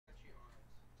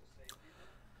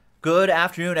Good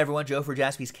afternoon, everyone. Joe for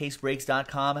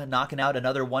JaspysCaseBreaks.com, knocking out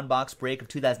another one-box break of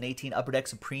 2018 Upper Deck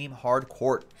Supreme Hard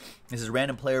Court. This is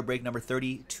random player break number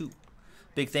 32.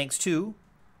 Big thanks to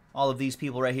all of these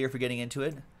people right here for getting into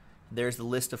it. There's the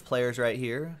list of players right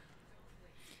here.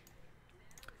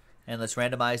 And let's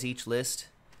randomize each list.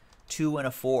 2 and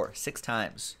a 4, 6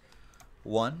 times.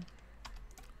 1,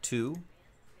 2,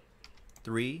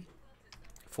 3,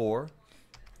 4,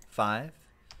 5,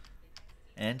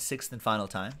 and 6th and final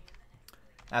time.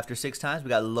 After 6 times, we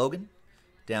got Logan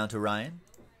down to Ryan.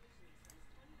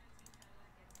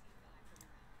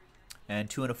 And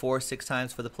 2 and a 4, 6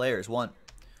 times for the players. 1,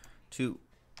 2,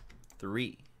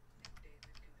 3,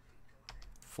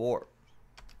 4,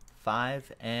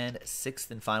 5, and 6th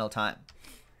and final time.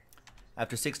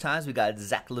 After 6 times, we got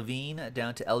Zach Levine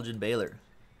down to Elgin Baylor.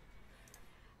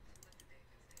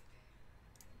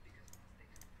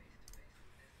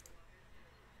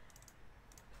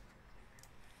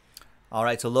 All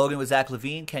right, so Logan with Zach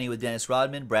Levine, Kenny with Dennis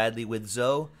Rodman, Bradley with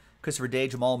Zoe, Christopher Day,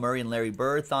 Jamal Murray, and Larry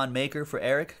Bird, Thon Maker for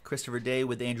Eric, Christopher Day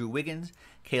with Andrew Wiggins,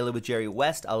 Caleb with Jerry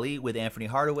West, Ali with Anthony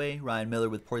Hardaway, Ryan Miller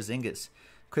with Porzingis,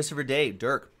 Christopher Day,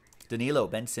 Dirk, Danilo,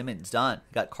 Ben Simmons, Don,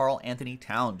 got Carl Anthony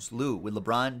Towns, Lou with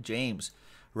LeBron James,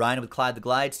 Ryan with Clyde the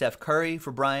Glide, Steph Curry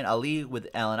for Brian, Ali with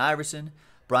Allen Iverson,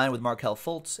 Brian with Markelle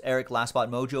Fultz, Eric, Last Spot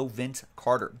Mojo, Vince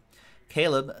Carter.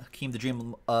 Caleb, Keem the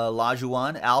Dream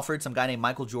Lajuan, Alfred, some guy named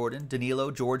Michael Jordan, Danilo,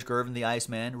 George Gervin, the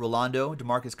Iceman, Rolando,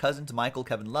 DeMarcus Cousins, Michael,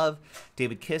 Kevin Love,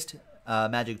 David Kist,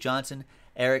 Magic Johnson,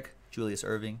 Eric, Julius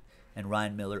Irving, and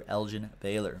Ryan Miller, Elgin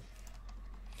Baylor.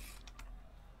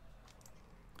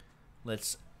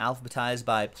 Let's alphabetize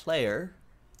by player.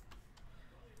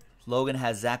 Logan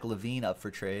has Zach Levine up for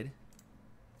trade.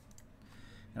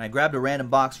 And I grabbed a random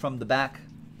box from the back,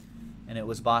 and it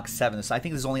was box 7. So I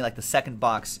think this is only like the second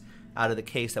box out of the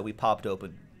case that we popped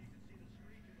open.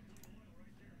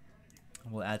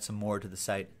 We'll add some more to the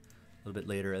site a little bit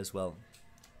later as well.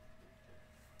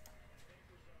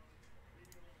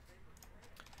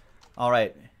 All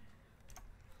right.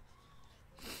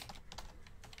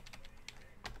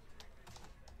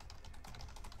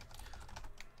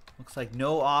 Looks like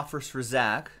no offers for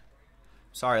Zach.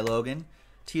 Sorry, Logan.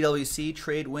 TWC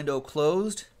trade window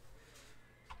closed.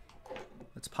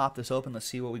 Let's pop this open. Let's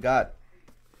see what we got.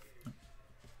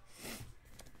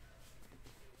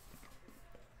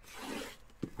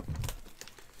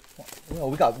 Well,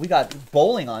 we got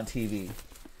bowling on TV.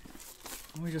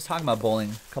 We were just talking about bowling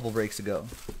a couple breaks ago.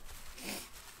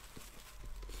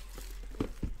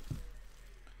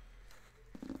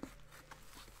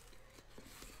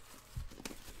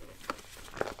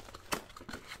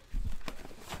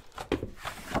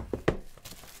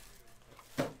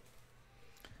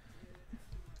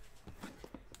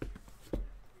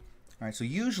 All right, so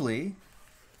usually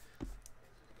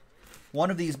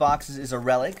one of these boxes is a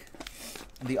relic.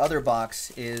 The other box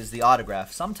is the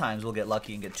autograph. Sometimes we'll get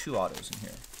lucky and get 2 autos in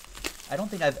here. I don't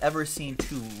think I've ever seen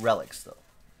 2 relics, though.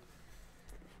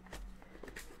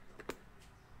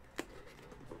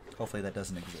 Hopefully that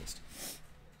doesn't exist.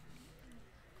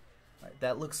 All right,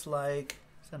 that looks like...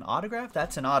 Is that an autograph?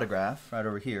 That's an autograph right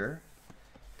over here.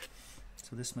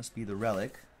 So this must be the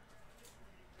relic.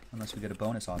 Unless we get a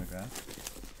bonus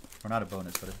autograph. Or not a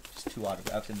bonus, but just 2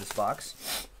 autographs in this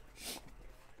box.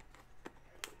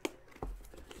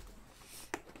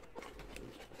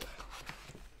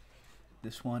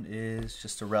 This one is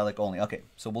just a relic only. Okay,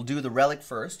 so we'll do the relic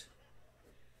first.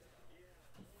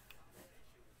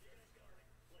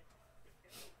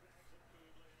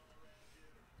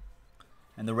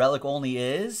 And the relic only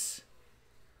is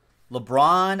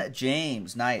LeBron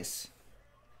James. Nice.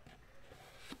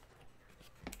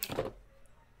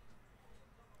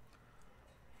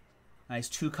 Nice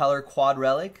 2-color quad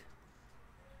relic.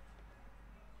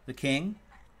 The King.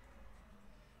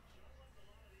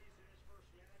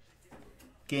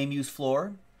 Game use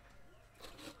floor.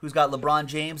 Who's got LeBron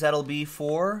James? That'll be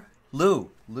for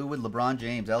Lou. Lou with LeBron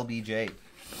James, LBJ.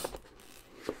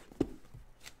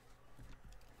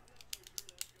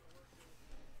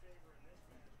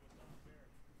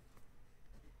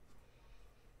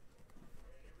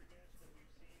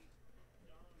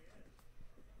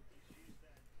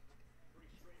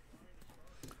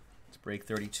 Let's break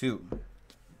 32.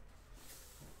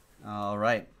 All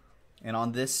right. And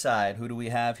on this side, who do we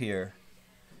have here?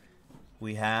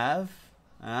 We have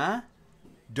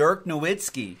Dirk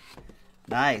Nowitzki.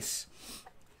 Nice.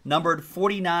 Numbered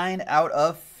 49 out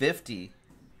of 50.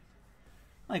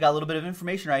 I got a little bit of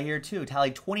information right here, too.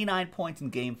 Tallied 29 points in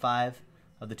Game 5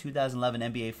 of the 2011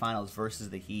 NBA Finals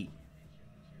versus the Heat.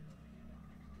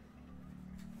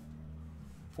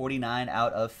 49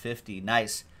 out of 50.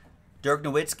 Nice. Dirk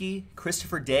Nowitzki,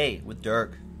 Christopher Day with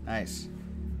Dirk. Nice.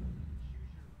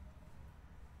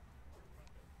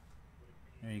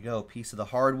 There you go, piece of the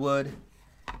hardwood.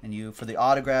 And you, for the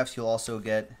autographs, you'll also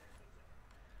get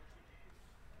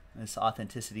this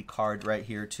authenticity card right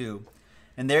here too.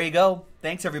 And there you go.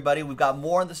 Thanks everybody. We've got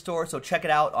more in the store, so check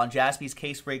it out on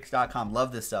jaspyscasebreaks.com.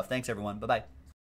 Love this stuff. Thanks everyone. Bye-bye.